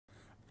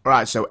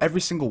Alright, so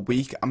every single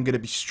week I'm going to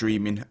be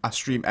streaming. I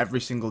stream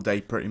every single day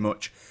pretty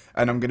much.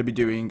 And I'm going to be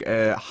doing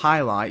a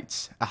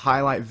highlight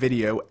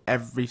video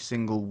every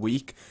single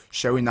week,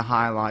 showing the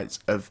highlights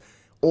of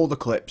all the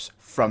clips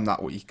from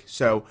that week.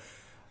 So,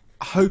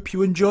 I hope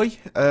you enjoy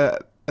a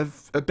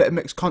bit of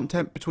mixed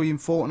content between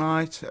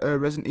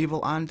Fortnite, Resident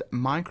Evil and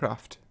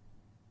Minecraft.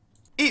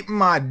 Eat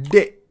my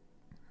dick!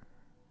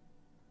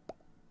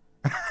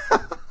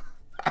 I'm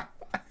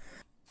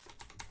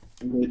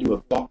going to do a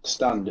box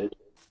standard,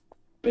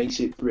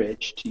 basic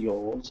bridge to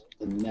yours,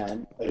 and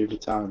then over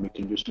time we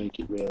can just make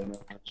it really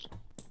nice.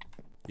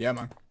 Yeah,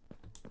 man.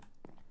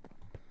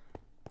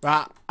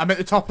 Right, I'm at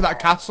the top of that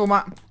castle,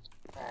 Matt.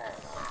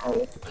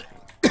 Oh,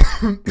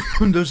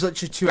 There's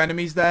literally 2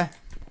 enemies there.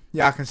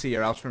 Yeah, I can see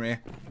your house from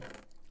here.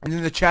 And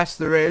in the chest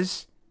there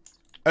is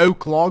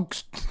oak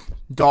logs,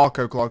 dark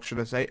oak logs should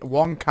I say,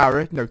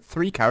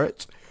 3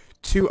 carrots,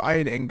 2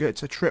 iron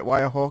ingots, a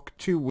tripwire hook,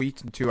 2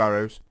 wheat and 2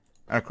 arrows,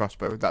 and a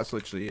crossbow. That's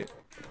literally it.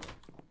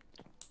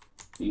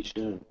 you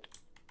should.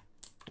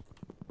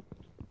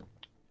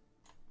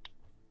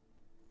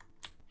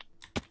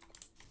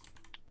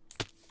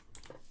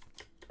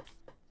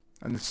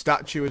 And the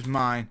statue is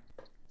mine.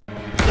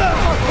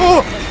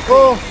 Oh!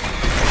 Oh!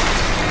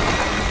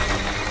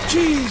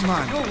 Jeez,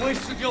 man! You're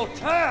wasting your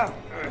time!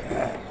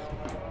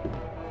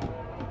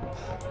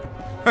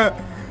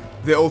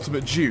 The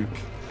ultimate Duke.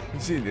 You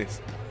see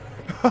this?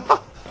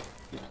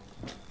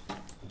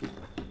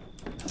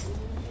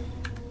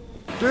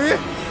 Do you?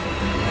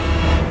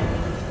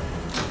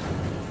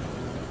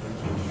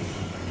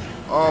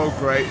 Oh,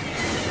 great.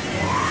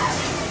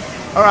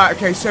 Alright,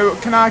 okay, so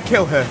can I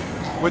kill her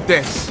with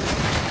this?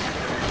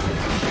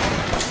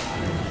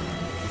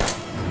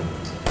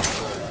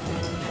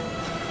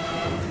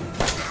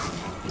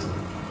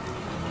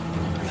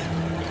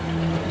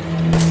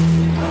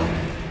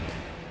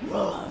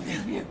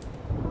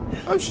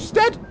 Oh, she's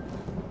dead!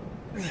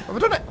 Have I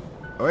done it?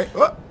 Oh, wait,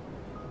 what?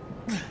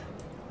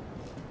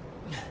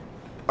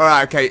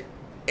 Alright, okay.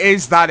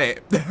 Is that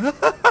it?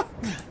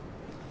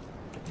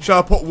 Shall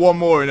I put one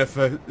more in her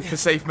for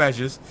safe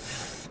measures?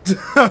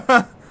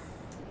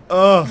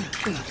 Oh.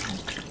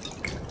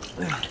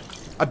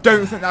 I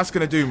don't think that's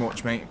going to do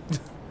much, mate.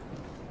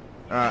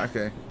 Alright,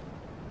 okay.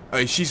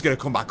 Oh, she's going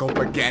to come back up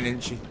again,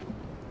 isn't she?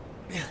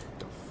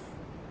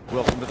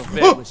 Welcome to the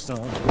family, son.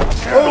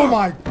 Oh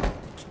my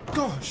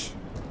gosh.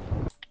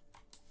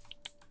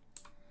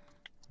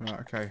 Right,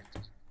 okay.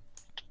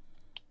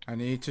 I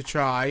need to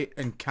try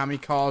and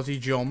kamikaze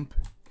jump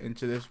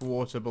into this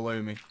water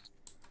below me.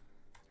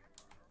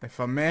 If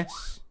I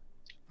miss,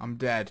 I'm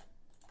dead.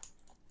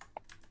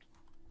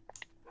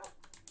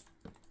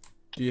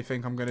 Do you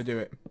think I'm going to do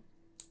it?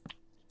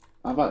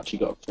 I've actually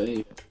got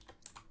faith.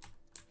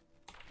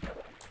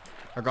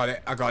 I got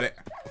it, I got it.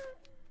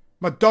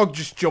 My dog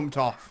just jumped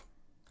off.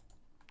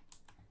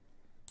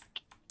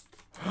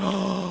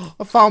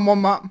 I found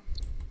one, Matt.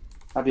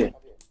 Have you?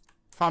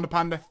 Found a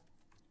panda.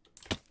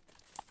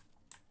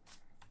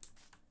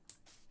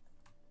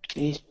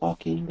 He's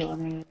fucking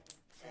gone it.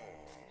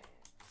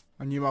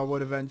 I knew I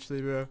would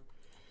eventually, bro.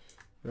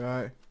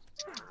 Right.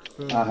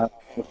 Boom. I have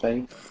the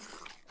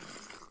faith.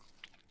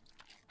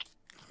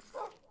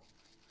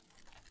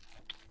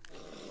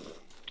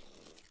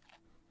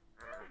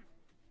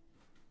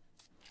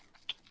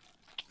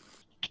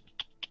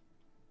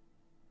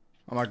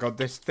 Oh my god,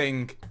 this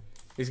thing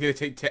is going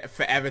to take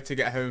forever to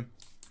get home.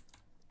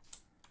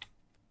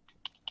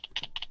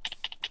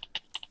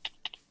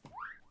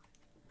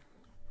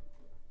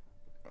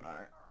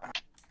 Right.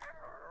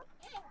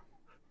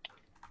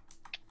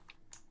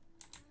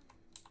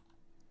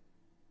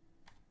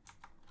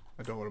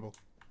 Adorable.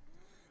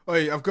 Oh,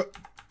 yeah, I've got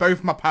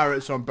both my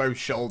parrots on both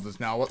shoulders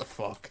now. What the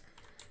fuck?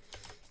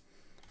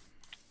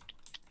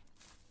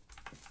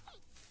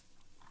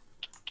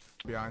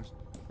 Behind.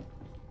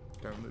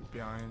 Don't look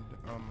behind.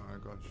 Oh my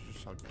god, it's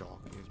just how dark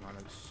it is, man.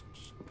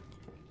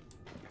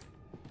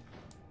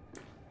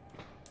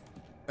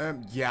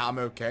 It's... yeah, I'm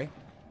okay.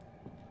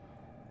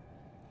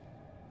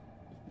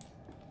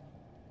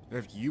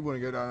 If you want to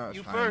go down, that's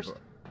You fine, first.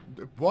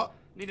 but... What?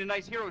 Need a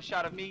nice hero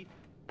shot of me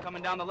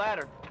coming down the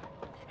ladder.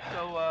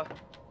 So,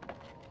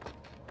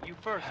 you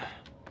first.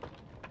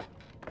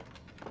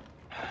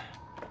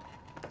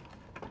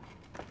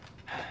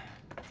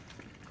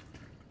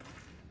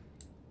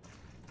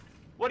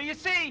 What do you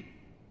see?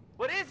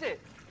 What is it?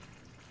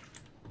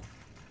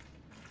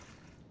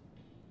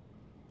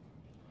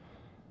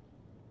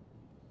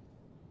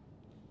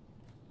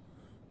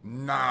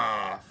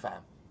 Nah,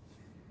 fam.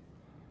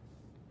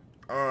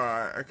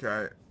 Alright,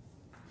 okay.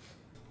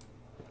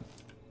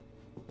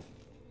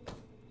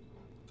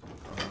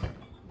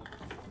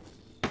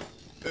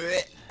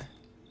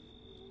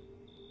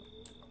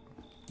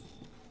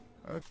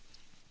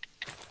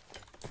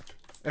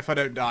 If I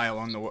don't die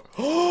along the way.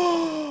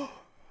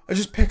 I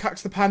just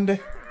pickaxed the panda.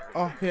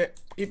 Oh, here.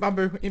 Eat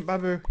bamboo, eat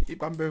bamboo, eat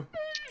bamboo.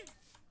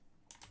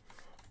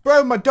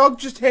 Bro, my dog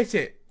just hit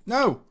it.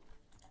 No.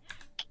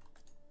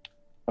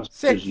 That's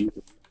Sick. because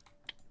you.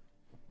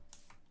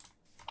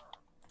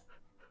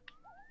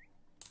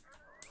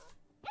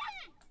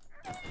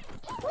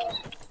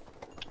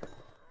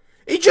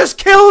 just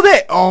killed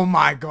it! Oh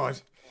my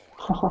god.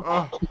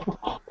 Oh.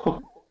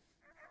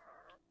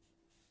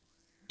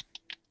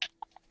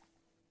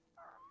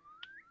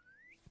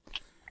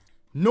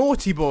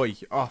 Naughty boy.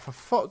 Oh, for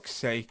fuck's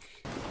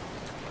sake.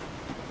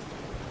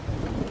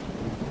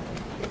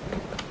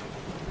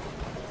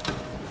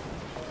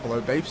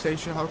 Hello, babe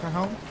station. How can I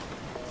help?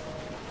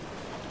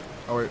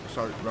 Oh wait,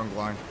 sorry, wrong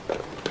line.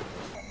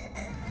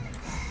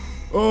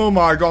 Oh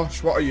my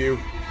gosh, what are you?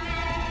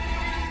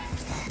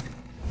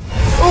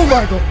 Oh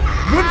my god!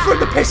 Run from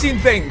the pissing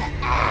thing!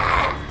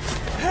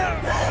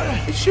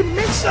 It should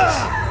miss us!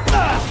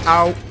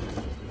 Ow.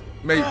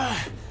 Mate.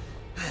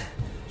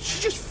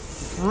 She just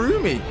threw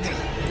me.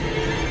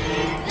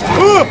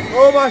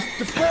 Oh my...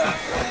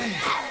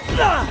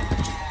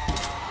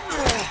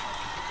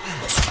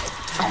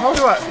 How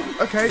do I...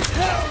 Okay.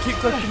 Keep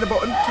clicking the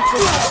button. Keep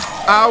clicking.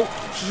 Ow.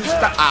 She just...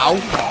 Ow.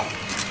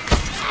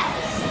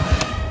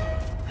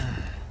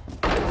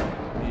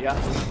 Yeah.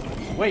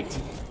 Wait.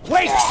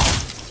 Wait!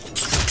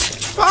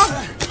 Fuck!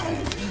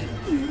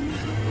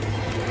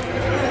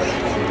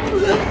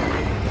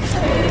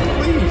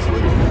 Please.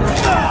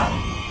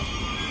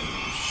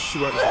 She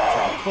won't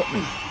try to cut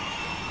me.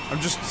 I'm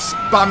just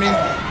spamming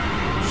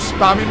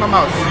my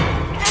mouse.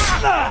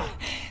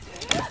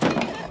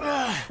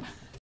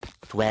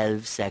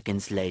 12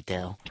 seconds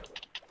later.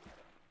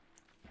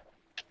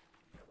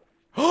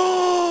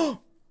 Oh!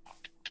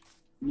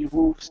 You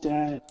wolf's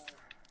dead.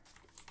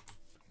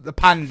 The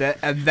panda,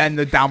 and then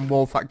the damn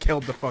wolf that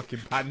killed the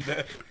fucking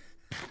panda.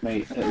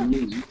 Mate, at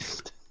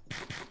least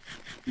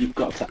you've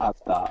got to add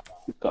that.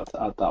 You've got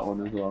to add that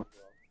one as well.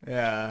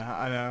 Yeah,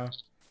 I know.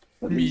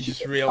 At Me least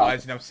just you-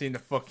 realising I've seen the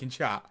fucking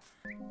chat.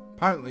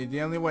 Apparently,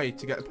 the only way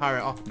to get the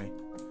pirate off me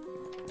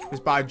is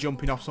by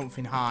jumping off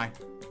something high.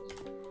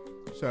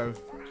 So,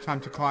 time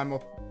to climb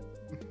up.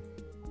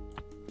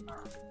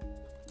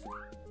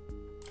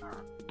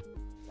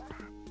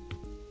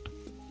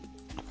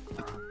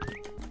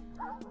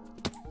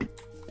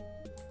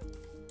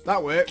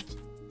 That worked.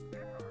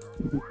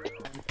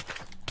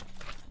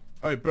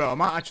 Oh, bro, I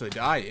might actually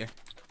die here.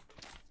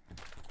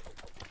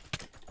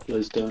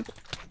 Please don't.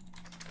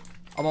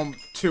 I'm on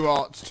 2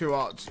 hearts, 2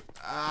 hearts.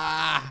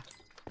 Ah!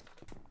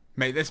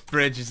 Mate, this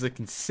bridge is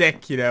looking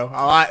sick, you know.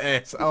 I like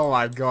this. Oh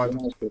my god.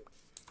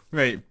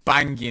 Mate,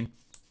 banging.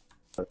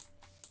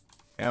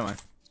 Yeah, man.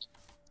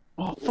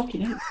 Oh,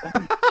 fucking hell.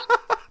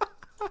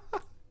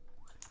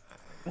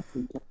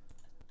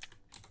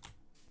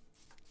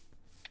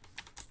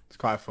 It's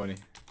quite funny.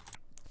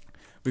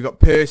 We got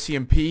Percy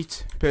and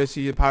Pete.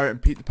 Percy the pirate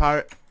and Pete the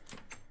pirate.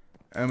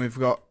 And we've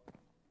got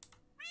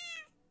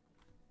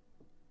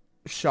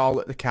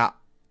Charlotte the cat.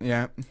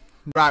 Yeah.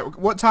 Right,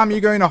 what time are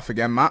you going off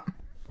again, Matt?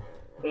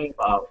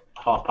 About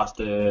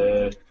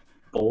 4:30.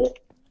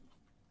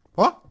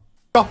 What?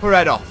 Chop her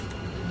head off.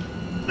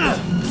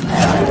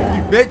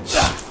 You bitch!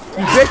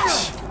 You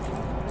bitch!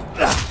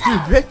 You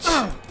bitch!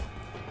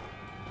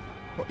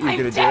 What are you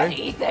gonna dead,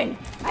 do? Ethan.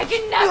 I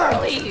can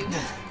never leave.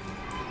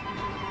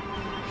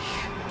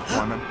 Come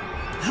on, man.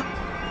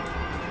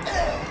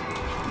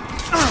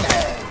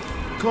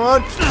 Come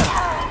on!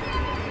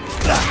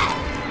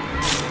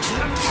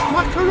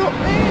 Smack her up,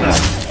 man!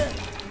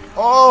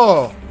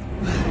 Oh!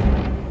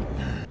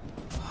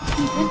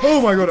 Oh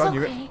my god, I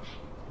knew it.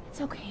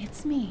 It's okay,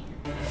 it's me.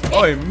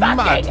 Oh, you're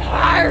mad.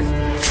 Hard.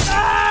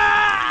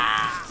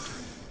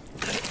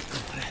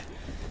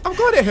 I'm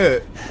glad it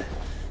hurt.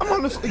 I'm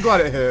honestly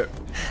glad it hurt.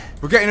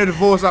 We're getting a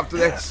divorce after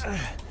this.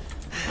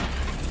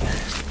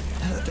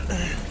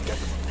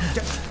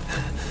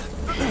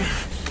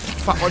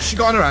 Fuck, what's she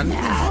got on her hand?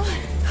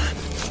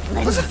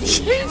 There's a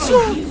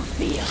chainsaw! You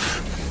feel.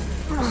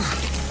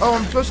 Oh,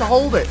 I'm supposed to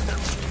hold it.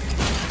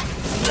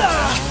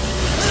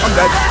 I'm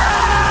dead.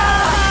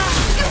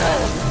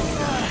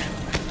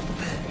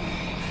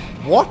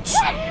 What?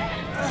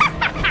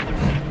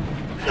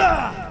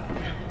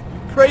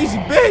 Crazy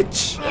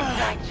bitch!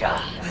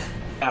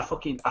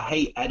 I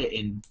hate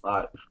editing.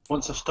 Like,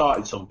 once I've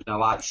started something, I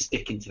like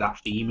sticking to that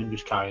theme and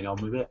just carrying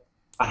on with it.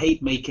 I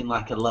hate making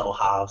like a little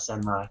house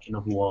and like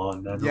another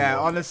one. And Yeah,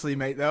 another one. honestly,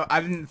 mate, though,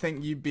 I didn't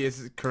think you'd be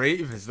as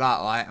creative as that.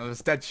 Like, I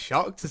was dead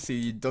shocked to see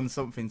you'd done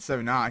something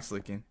so nice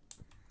looking.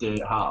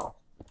 How?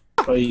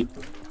 Are you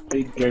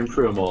going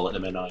through them all at the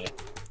minute, are you?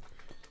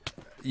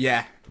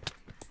 Yeah.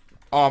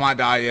 Oh, I might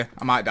die here.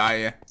 I might die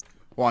here.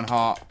 1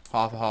 heart,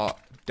 half a heart,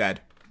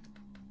 dead.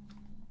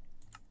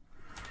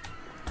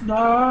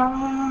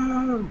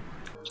 No!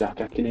 Jack,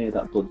 I can hear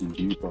that bloody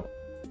dew, bro.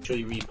 Sure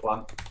you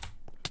replant.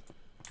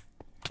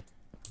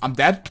 I'm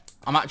dead.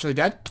 I'm actually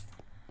dead.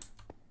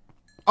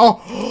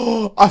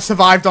 Oh, I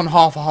survived on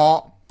half a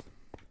heart.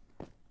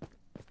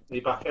 Are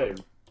you back home?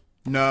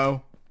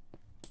 No.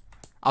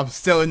 I'm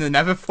still in the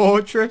Nether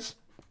Fortress.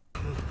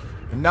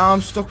 And now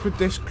I'm stuck with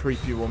this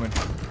creepy woman.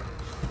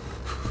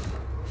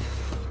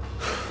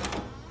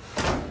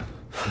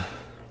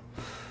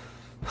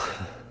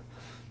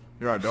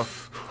 You're right, Doc.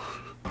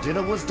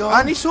 Dinner was done.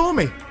 And he saw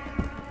me.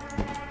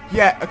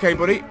 Yeah, okay,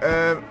 buddy.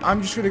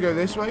 I'm just gonna go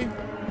this way.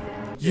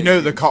 You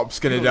know the cop's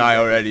gonna die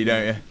already,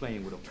 don't you?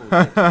 Playing with a full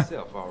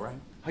yourself, all right?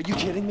 Are you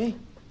kidding me?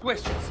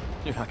 Questions?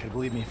 You're not gonna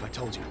believe me if I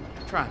told you.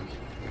 Try me.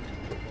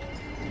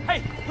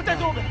 Hey, put that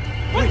door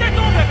back! Put that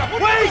door back up!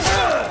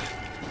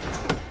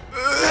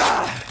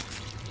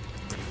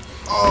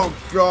 Oh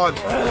God.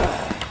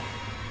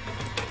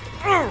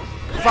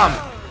 Fam.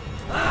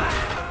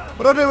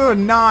 What do I do with a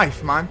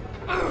knife, man?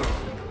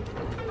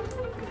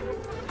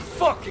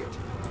 Fuck it!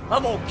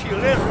 I'm gonna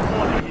kill every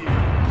one of you.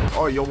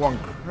 Oh, you're one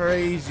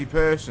crazy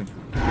person.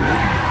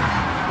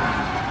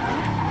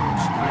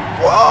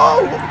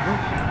 Whoa!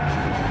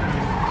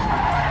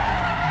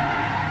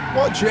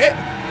 Watch it.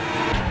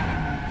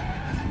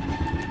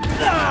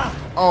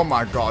 Oh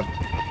my God.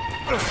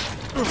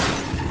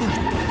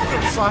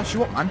 Slash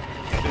you up, man.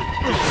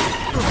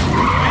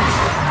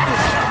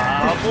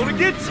 I'm gonna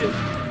get you.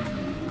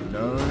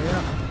 No,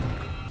 yeah.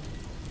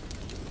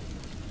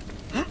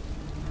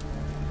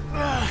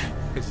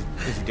 Is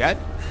he dead?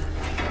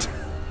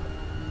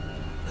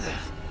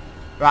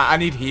 Right, I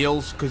need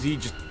heals because he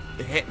just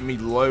hit me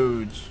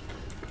loads.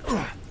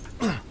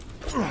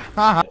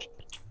 Haha.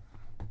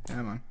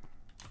 Yeah, man.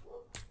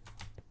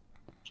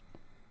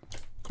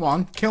 Come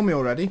on, kill me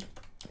already.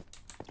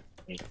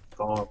 It's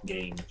card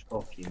games,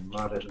 fucking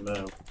mad as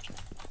hell.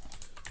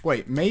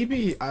 Wait,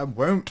 maybe I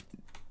won't.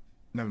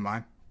 Never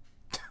mind.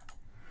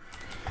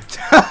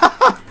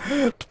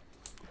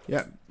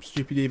 Yep,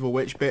 stupid evil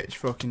witch bitch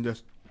fucking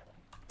just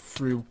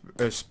threw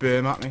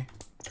sperm at me.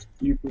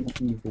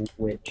 Stupid evil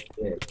witch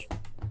bitch.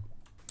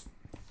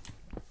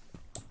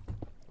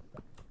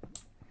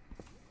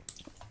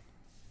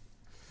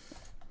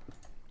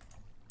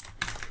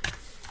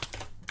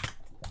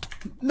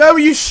 No,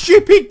 you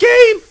stupid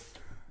game!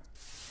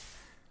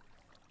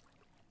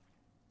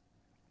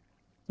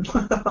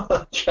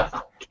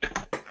 Jack.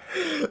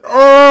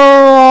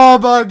 Oh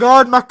my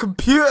God, my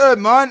computer,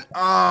 man!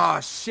 Ah,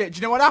 shit. Do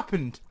you know what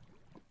happened?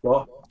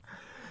 What?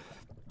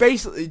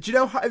 Basically, do you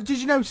know?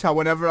 Did you notice how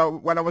when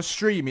I was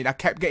streaming, I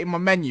kept getting my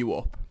menu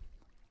up?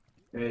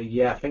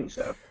 Yeah, I think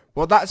so.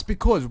 Well, that's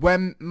because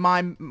when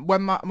I'm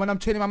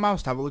turning my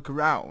mouse to have a look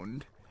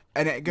around,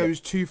 and it goes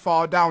too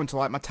far down to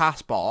like my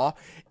taskbar,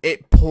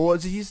 it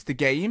pauses the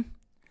game.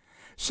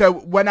 So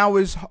when I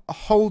was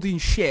holding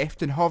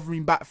shift and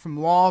hovering back from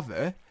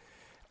lava,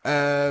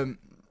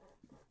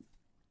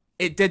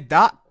 it did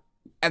that,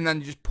 and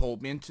then just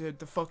pulled me into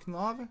the fucking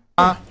lava.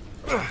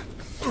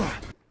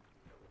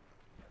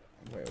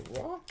 Wait,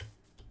 what?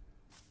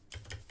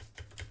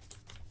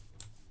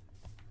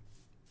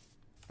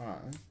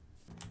 Alright.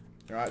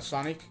 You alright,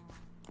 Sonic?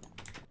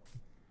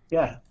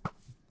 Yeah.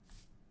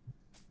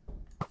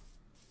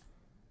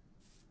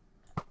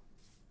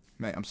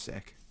 Mate, I'm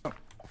sick. Oh.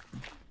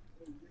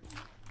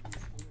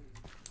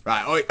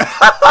 Right, oi.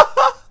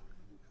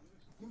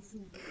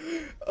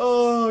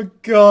 Oh,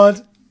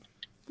 God.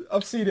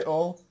 I've seen it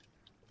all.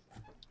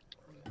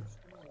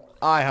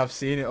 I have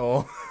seen it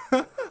all.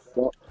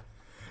 What?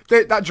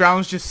 That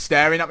drown's just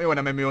staring at me when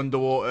I'm in my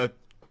underwater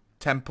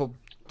temple,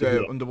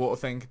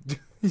 underwater thing.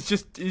 he's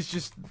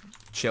just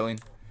chilling.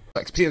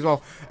 XP as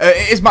well.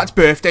 It is Matt's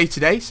birthday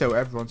today, so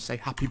everyone say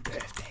happy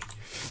birthday.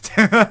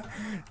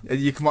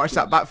 You can watch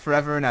that back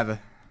forever and ever.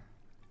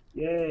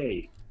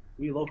 Yay.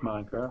 We love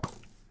Minecraft.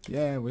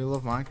 Yeah, we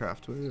love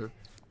Minecraft. Woo.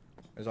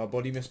 There's our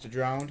buddy Mr.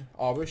 Drowned.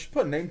 Oh, we should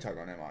put a name tag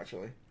on him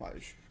actually. Like,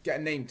 we should get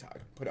a name tag,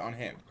 put it on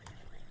him,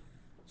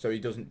 so he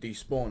doesn't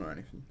despawn or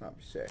anything. That'd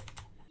be sick.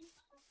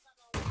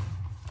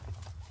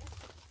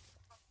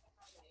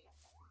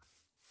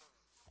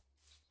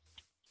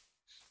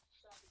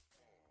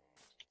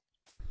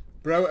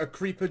 Bro, a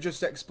creeper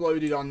just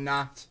exploded on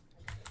Nat.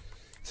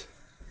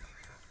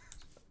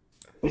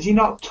 Has he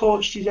not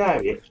torched his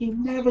area? He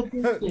never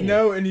did this.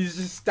 No, and he's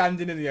just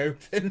standing in the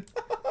open.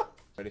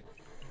 Ready.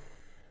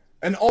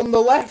 And on the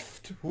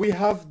left, we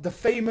have the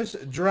famous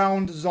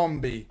drowned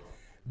zombie.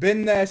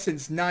 Been there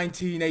since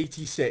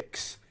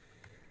 1986.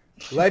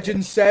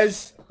 Legend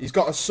says he's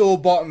got a sore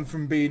bottom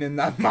from being in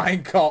that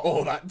minecart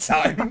all that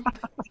time.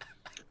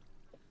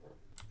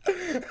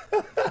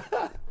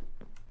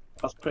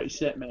 That's pretty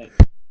sick, mate.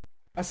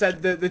 I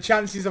said the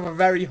chances of a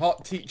very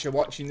hot teacher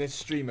watching this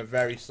stream are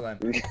very slim.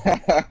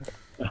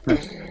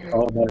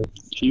 Oh no,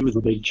 she was a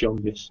big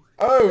chungus.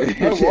 Oh,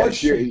 was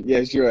she?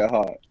 Yeah, she went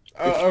hot.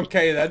 Oh,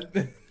 okay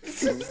then.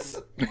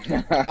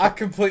 I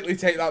completely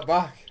take that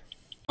back.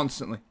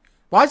 Constantly.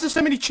 Why is there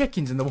so many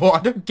chickens in the water?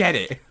 I don't get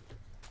it.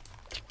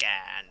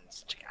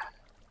 Chickens.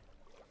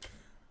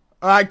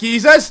 Alright,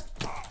 geezers.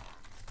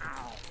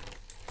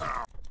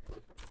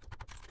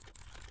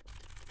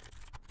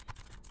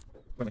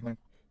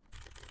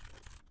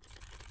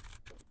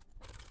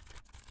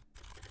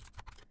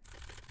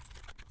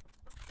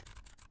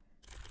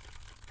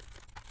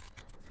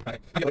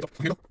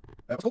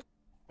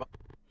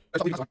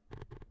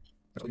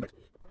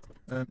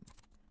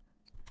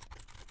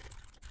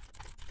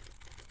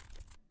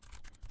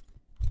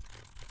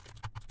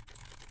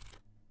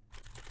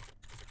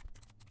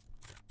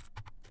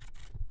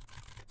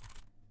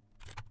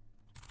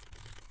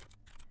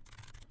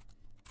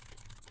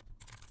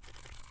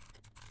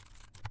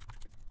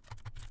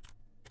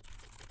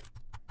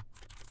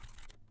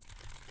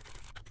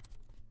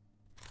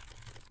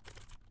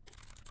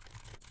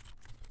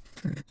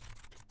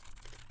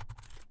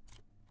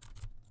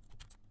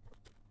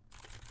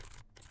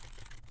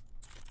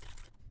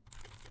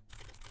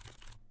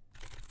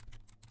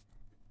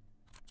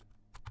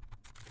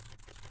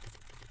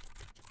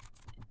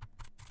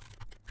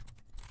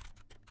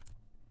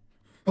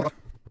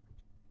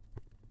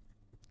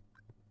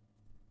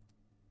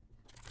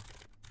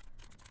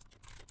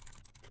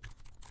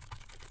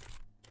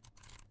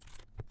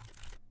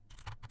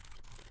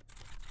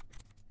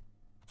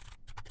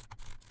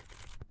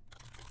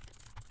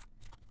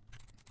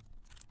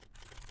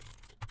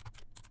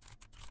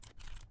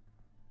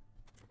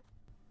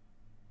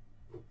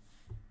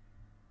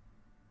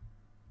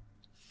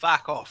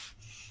 Fuck off.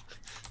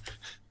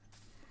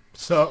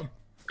 So,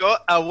 Go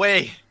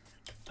away.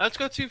 Let's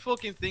go to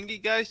fucking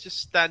thingy, guys. Just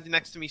standing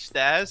next to me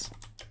stairs.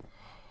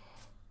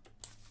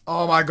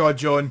 oh my god,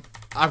 John.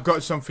 I've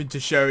got something to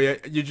show you.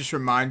 You just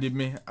reminded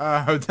me.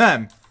 Oh,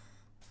 them.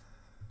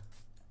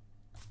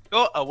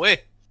 Go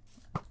away.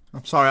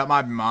 I'm sorry, that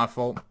might be my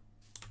fault.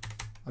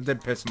 I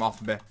did piss him off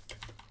a bit.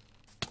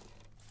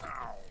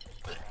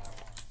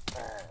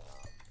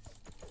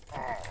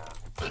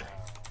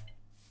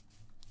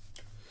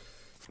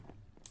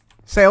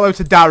 Say hello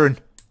to Darren.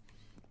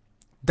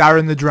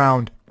 Darren the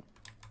Drowned.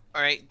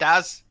 Alright,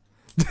 Daz.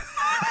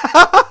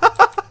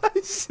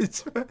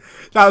 That's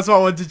what I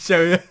wanted to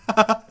show you.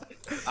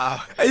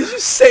 Oh. He's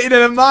just sitting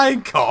in a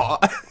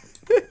minecart.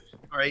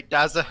 Alright,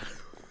 Dazza.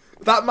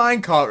 That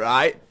minecart,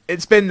 right?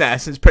 It's been there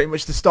since pretty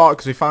much the start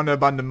because we found an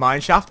abandoned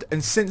mine shaft.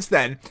 And since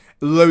then,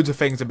 loads of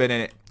things have been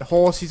in it. The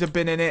horses have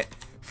been in it.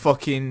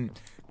 Fucking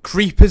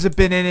creepers have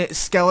been in it.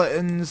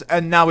 Skeletons.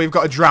 And now we've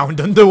got a drowned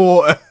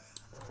underwater.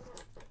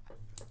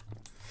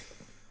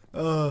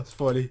 Oh, it's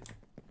funny.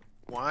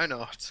 Why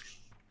not?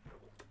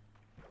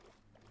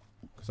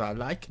 Because I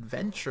like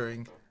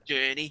adventuring.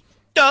 Journey,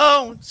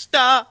 don't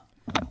stop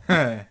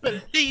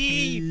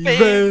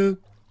believing.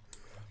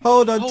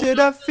 Hold on Hold to on the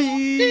to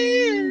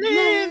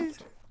feeling.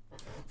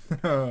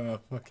 Oh,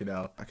 fucking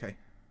hell. Okay.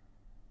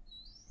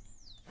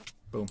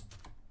 Boom.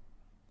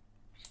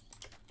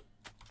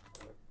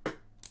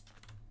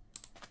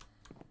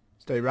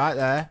 Stay right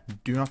there.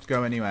 Do not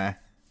go anywhere.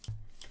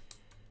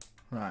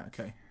 Right,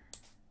 okay.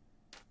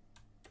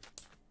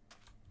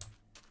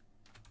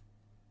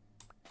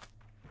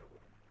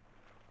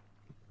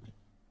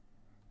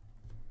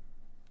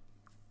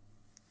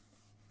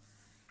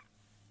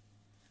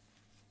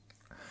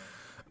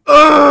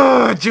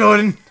 Oh,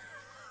 Jordan!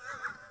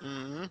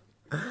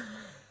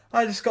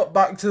 I just got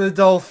back to the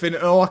dolphin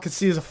and all I could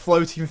see is a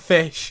floating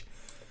fish.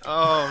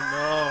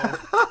 Oh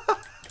no.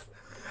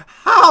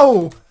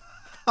 How?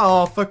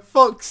 Oh, for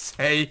fuck's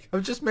sake.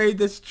 I've just made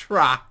this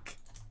track.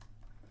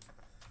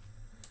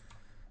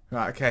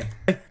 Right, okay.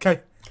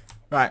 Okay.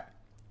 Right.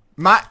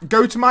 Matt,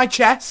 go to my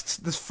chests.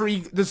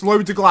 There's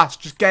loads of glass.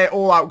 Just get it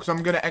all out because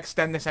I'm going to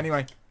extend this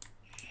anyway.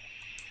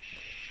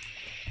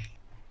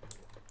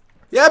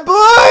 Yeah,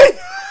 boy!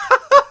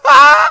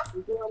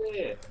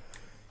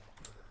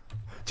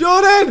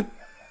 Jordan!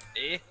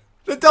 Eh?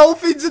 The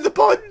dolphin's in the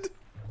pond!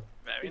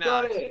 Very You nice.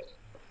 got it.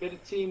 Bit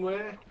of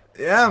teamwork.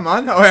 Yeah,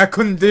 man. Oh, I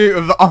couldn't do it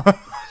with I was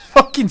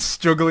fucking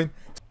struggling.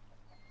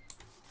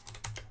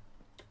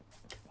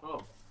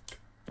 Oh.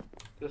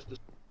 Just a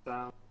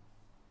sound.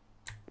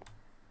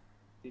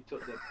 He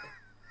took the...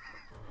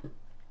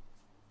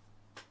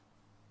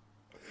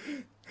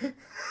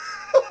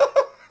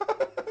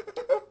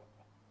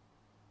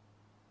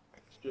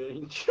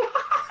 Strange.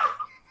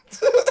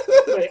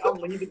 Wait, I'm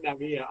leaving now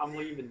here. I'm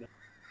leaving now.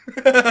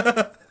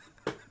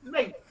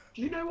 Mate,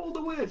 do you know all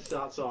the words to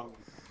that song?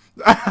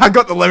 I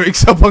got the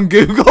lyrics up on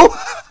Google.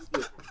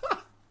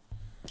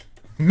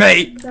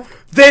 Mate,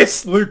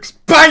 this looks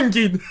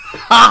banging.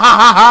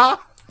 Oh.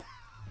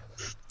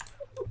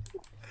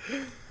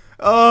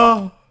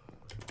 Oh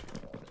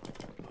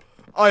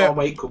yeah. Oh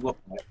wait, come up,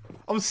 mate.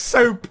 I'm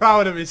so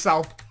proud of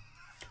myself.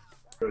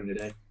 During the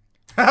day.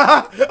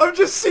 I'm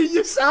just seeing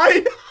your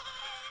side.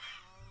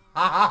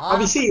 Have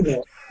you seen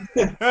it?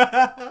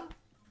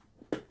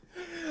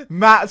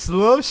 Matt's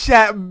Love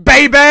Shack,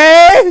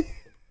 baby!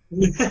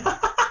 You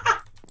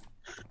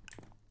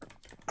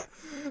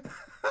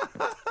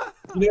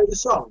know the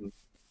song?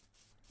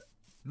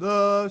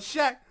 Love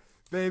Shack,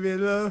 baby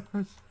love.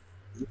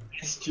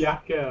 It's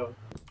Jacko.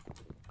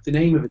 It's the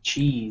name of a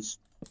cheese.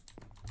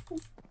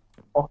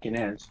 Fucking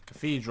is.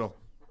 Cathedral.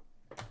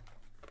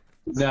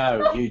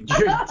 No, you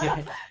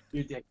dick.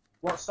 You dick.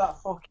 What's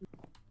that fucking...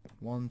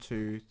 1,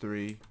 2,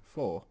 3,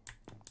 4.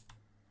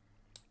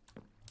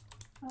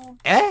 Oh.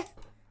 Eh?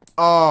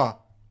 Oh.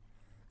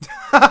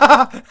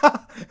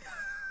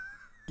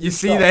 You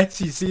see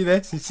this? You see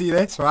this? You see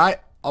this? Right?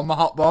 On my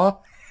hotbar.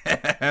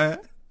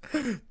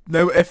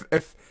 No, if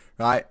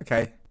right,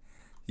 okay.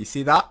 You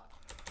see that?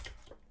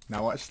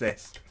 Now watch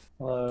this.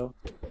 Hello.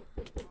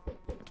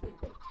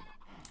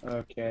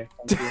 Okay,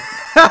 thank you.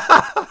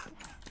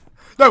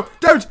 No,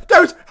 don't!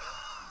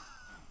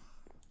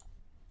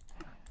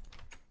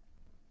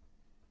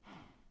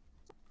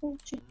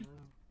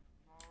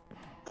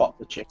 Fuck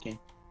the chicken.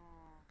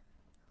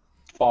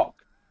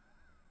 Fuck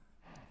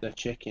the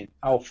chicken.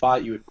 I'll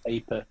fight you with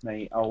paper,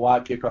 mate. I'll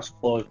wipe you across the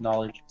floor with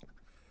knowledge.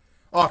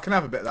 Oh, can I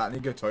have a bit of that? I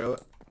need to go to the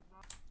toilet.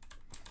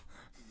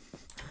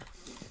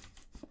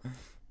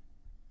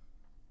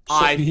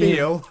 I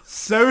feel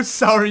so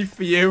sorry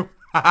for you.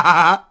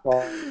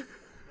 Well,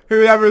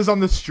 Whoever is on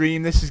the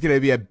stream, this is going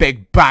to be a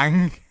big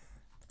bang.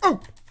 Oh!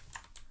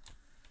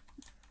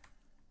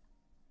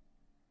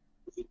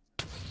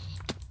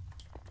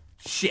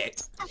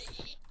 Shit.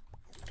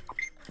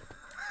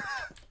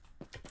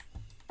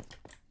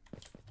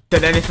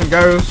 Then anything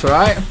goes,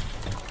 right?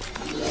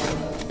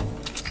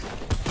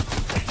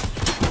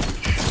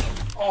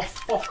 oh,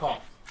 fuck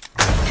off.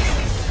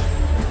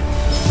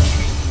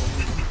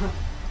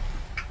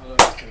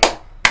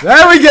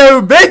 There we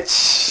go,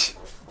 bitch!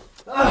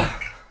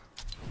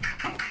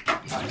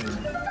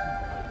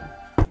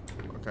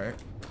 Okay.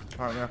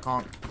 Apparently I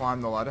can't climb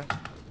the ladder.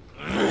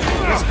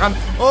 Yes, I can.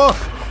 Oh!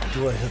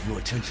 Do I have your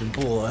attention,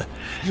 boy?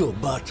 You're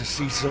about to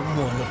see some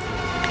wonderful.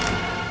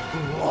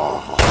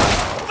 Oh,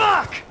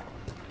 fuck!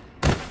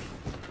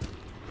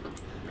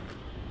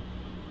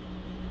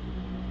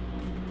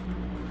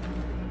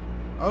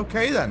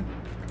 Okay then.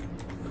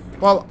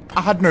 Well,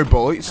 I had no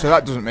bullets, so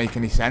that doesn't make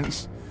any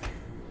sense.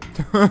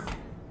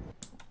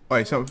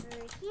 Wait, so...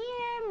 Here,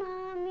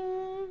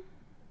 Mommy.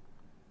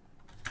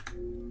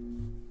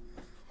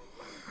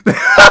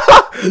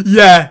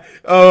 Yeah.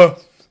 Oh.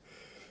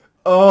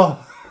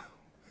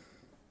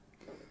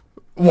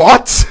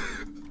 What?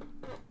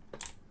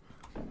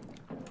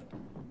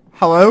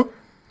 Hello?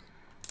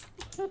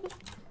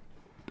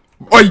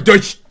 Oh,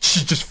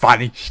 she just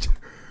vanished.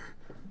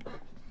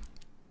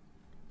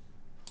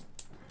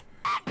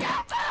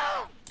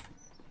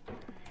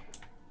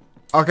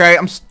 Okay,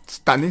 I'm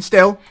standing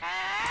still.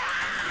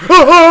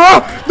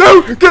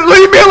 No!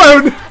 Leave me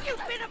alone! You've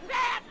been a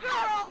bad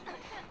girl.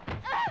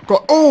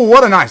 God, oh,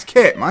 what a nice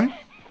kit, man.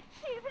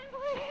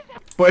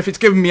 But if it's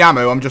giving me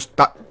ammo,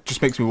 that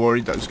just makes me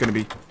worried that it's gonna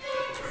be.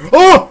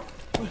 Oh!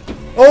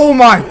 Oh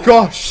my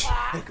gosh!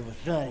 Heck of a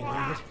thing,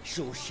 ain't it?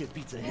 Sure shit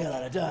beats the hell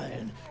out of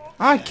dying.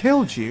 I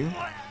killed you.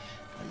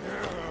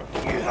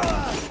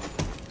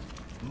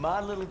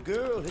 My little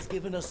girl has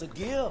given us a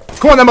gift.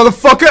 Come on then,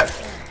 motherfucker!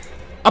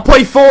 I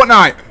play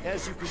Fortnite.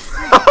 As you can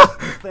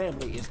see,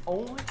 family is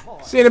only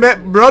part. See you in a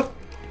bit, bro.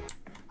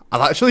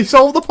 I've actually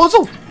solved the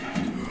puzzle.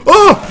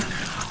 Oh!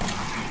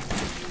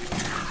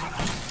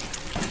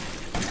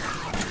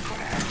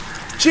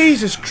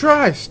 Jesus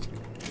Christ!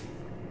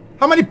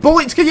 How many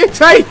bullets can you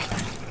take?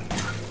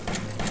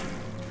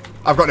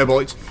 I've got no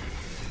bullets.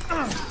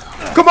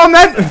 Come on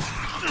then!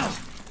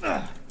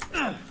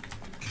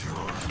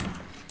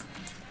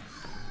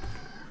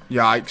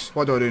 Yikes.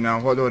 What do I do now?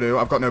 What do I do?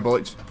 I've got no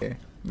bullets. Okay.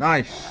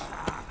 Nice.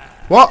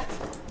 What?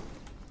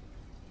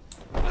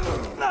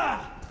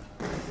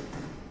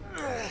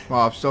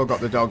 Well, I've still got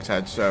the dog's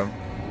head, so...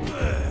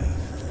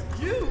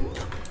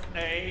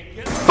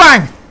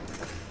 Bang!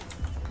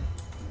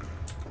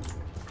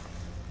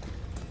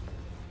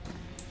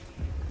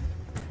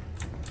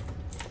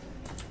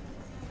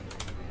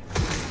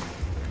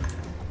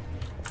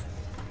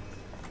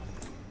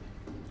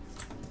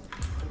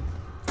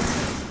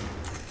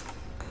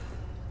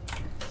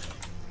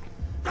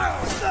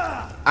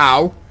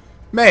 Ow.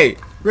 Mate,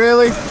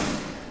 really?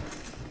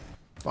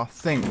 I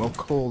think we'll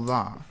call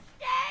that.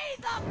 Stay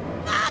the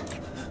fuck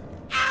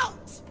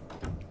out.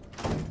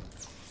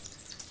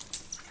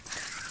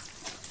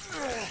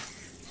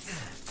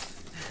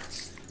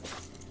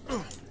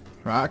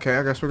 Right, okay,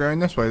 I guess we're going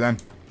this way then.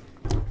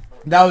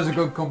 That was a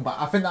good comeback.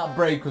 I think that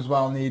break was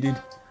well needed.